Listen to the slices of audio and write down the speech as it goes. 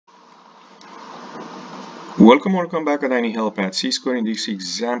Welcome back at INH at C-square. In this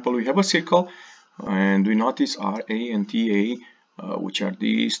example, we have a circle, and we notice RA and TA, which are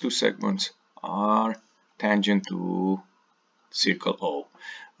these two segments, are tangent to circle O.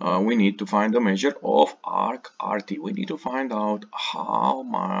 We need to find the measure of arc RT. We need to find out how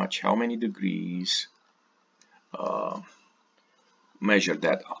many degrees measure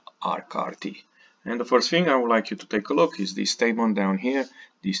that arc RT. And the first thing I would like you to take a look is this statement down here,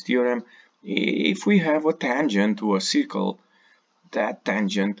 this theorem. If we have a tangent to a circle, that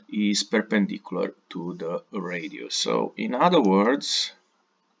tangent is perpendicular to the radius. So in other words,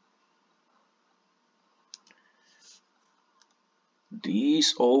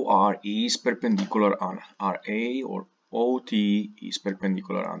 this OR is perpendicular on RA, or OT is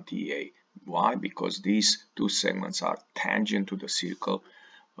perpendicular on TA. Why? Because these two segments are tangent to the circle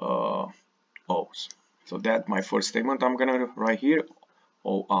O's. So that's my first statement I'm gonna write here.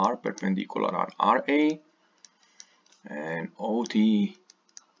 OR perpendicular on RA and OT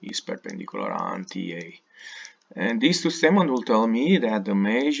is perpendicular on TA. And these two statements will tell me that the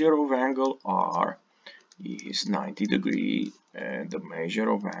measure of angle R is 90 degrees and the measure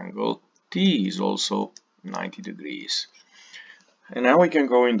of angle T is also 90 degrees. And now we can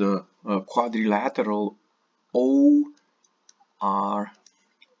go in the quadrilateral ORAT.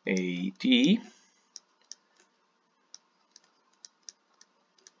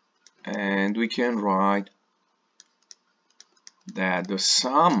 And we can write that the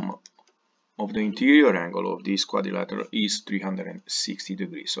sum of the interior angle of this quadrilateral is 360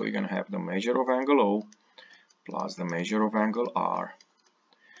 degrees. So we're going to have the measure of angle O plus the measure of angle R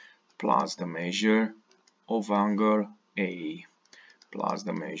plus the measure of angle A plus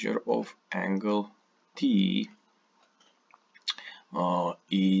the measure of angle T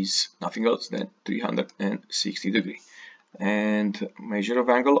is nothing else than 360 degrees. And measure of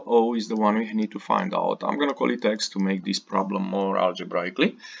angle O is the one we need to find out. I'm going to call it X to make this problem more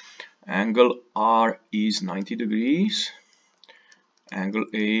algebraically. Angle R is 90 degrees, angle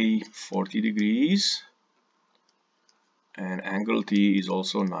A 40 degrees, and angle T is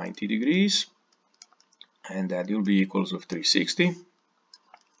also 90 degrees, and that will be equals of 360.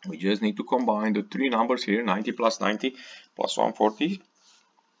 We just need to combine the three numbers here, 90 plus 90 plus 140.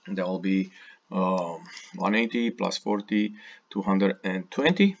 That will be 180 plus 40,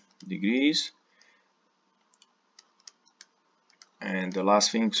 220 degrees. And the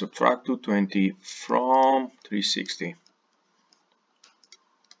last thing, subtract 220 from 360.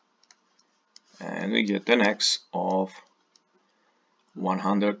 And we get an X of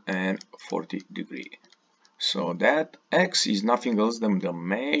 140 degrees. So that X is nothing else than the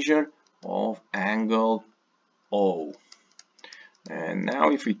measure of angle O. And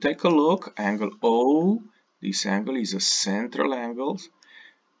now if we take a look, angle O, this angle is a central angle,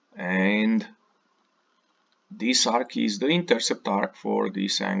 and this arc is the intercept arc for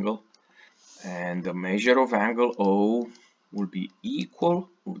this angle, and the measure of angle O will be equal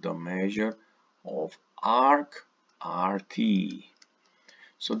to the measure of arc RT.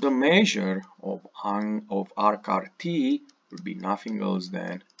 So the measure of arc RT will be nothing else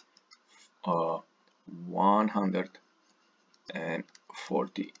than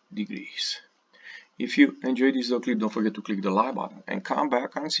 140 degrees. If you enjoyed this video clip, don't forget to click the like button and come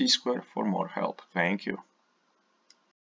back on C-square for more help. Thank you.